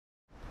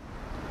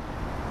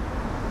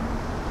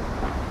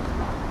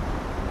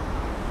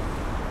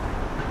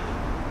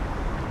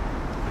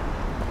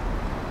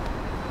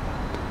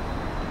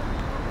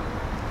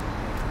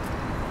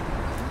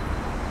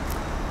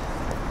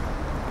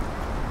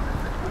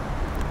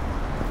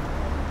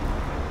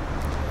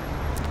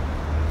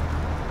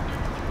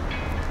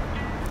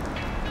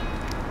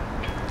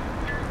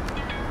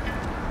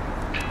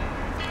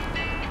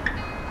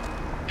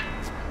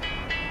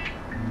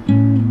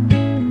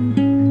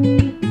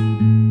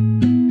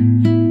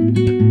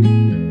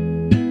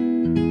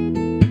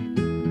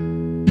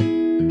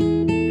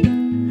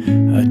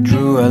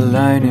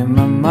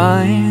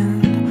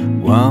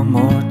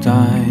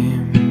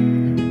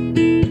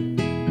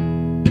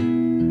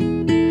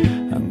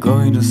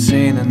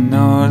see the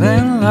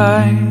northern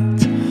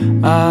lights,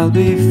 I'll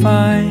be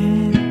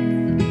fine.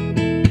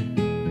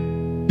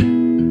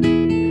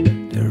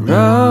 The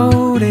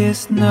road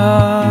is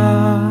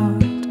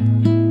not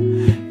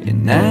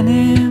in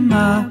any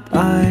map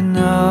I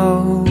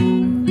know,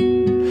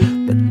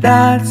 but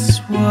that's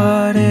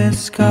what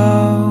it's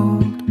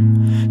called,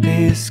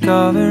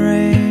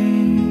 discovery.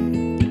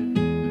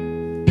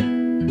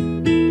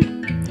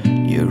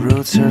 Your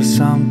roots are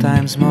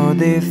sometimes more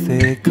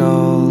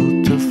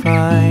difficult to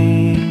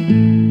find.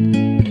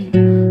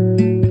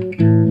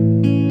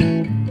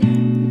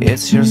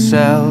 It's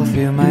yourself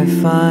you might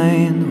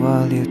find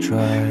while you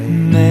try.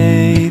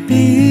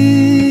 Maybe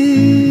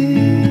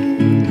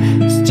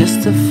it's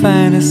just a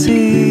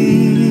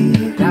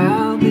fantasy,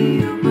 I'll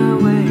be on my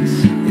ways.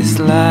 It's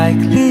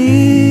likely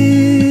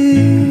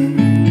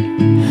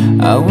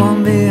I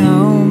won't be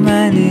home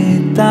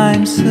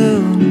anytime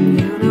soon.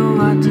 You know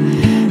what to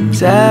do.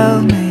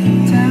 Tell me,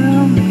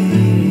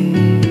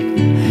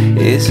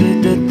 is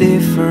it that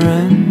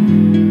different?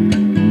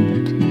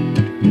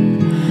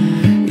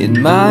 It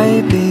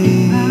might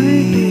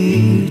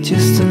be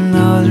just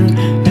another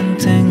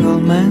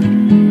entanglement.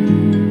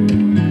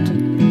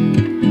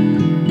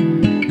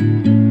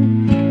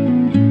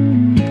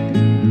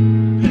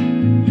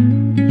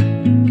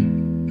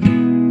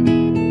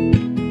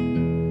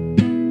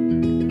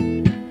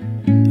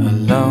 A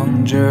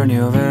long journey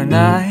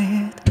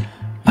overnight,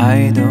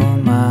 I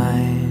don't mind.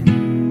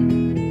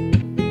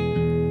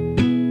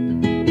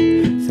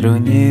 Through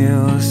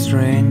new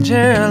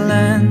stranger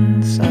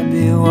lands I'll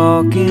be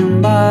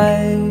walking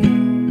by.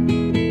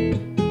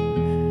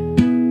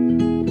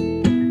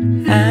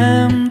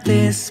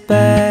 Empty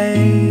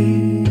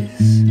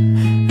space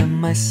and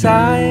my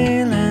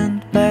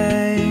silent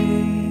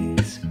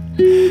bass,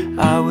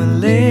 I will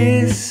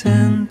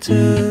listen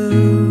to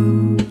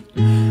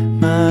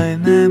my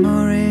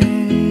memories.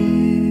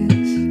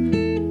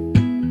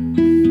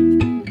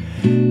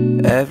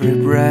 Every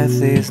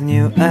breath is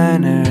new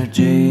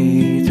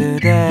energy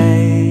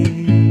today.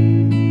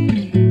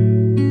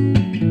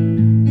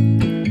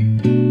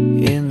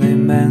 In the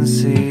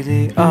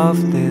immensity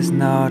of this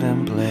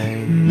northern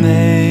place,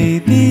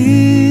 maybe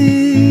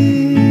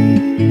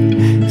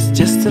it's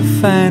just a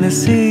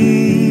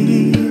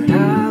fantasy,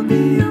 I'll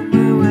be on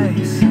my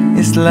ways.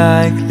 It's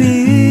likely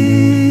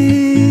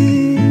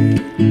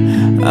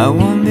I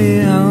won't be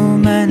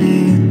home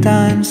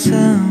anytime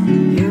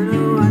soon. You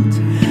know what to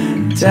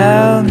do.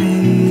 Tell me,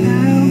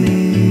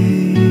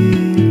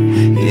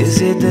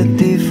 is it that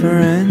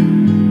different?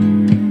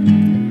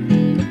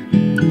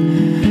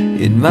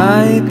 It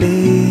might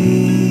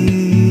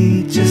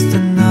be just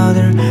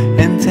another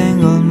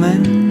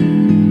entanglement.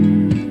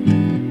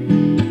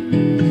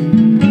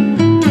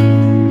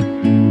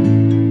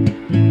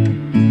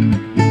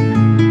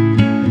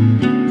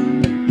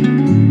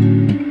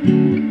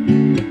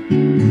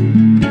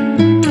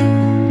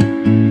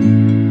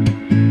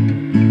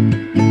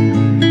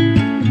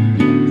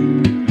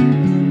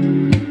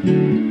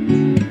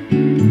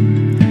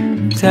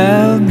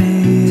 Tell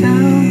me,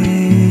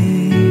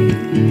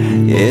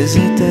 is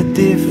it that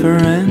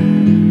different?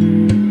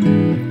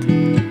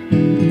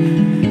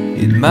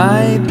 It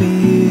might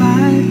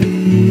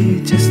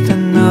be just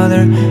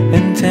another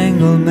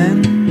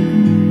entanglement.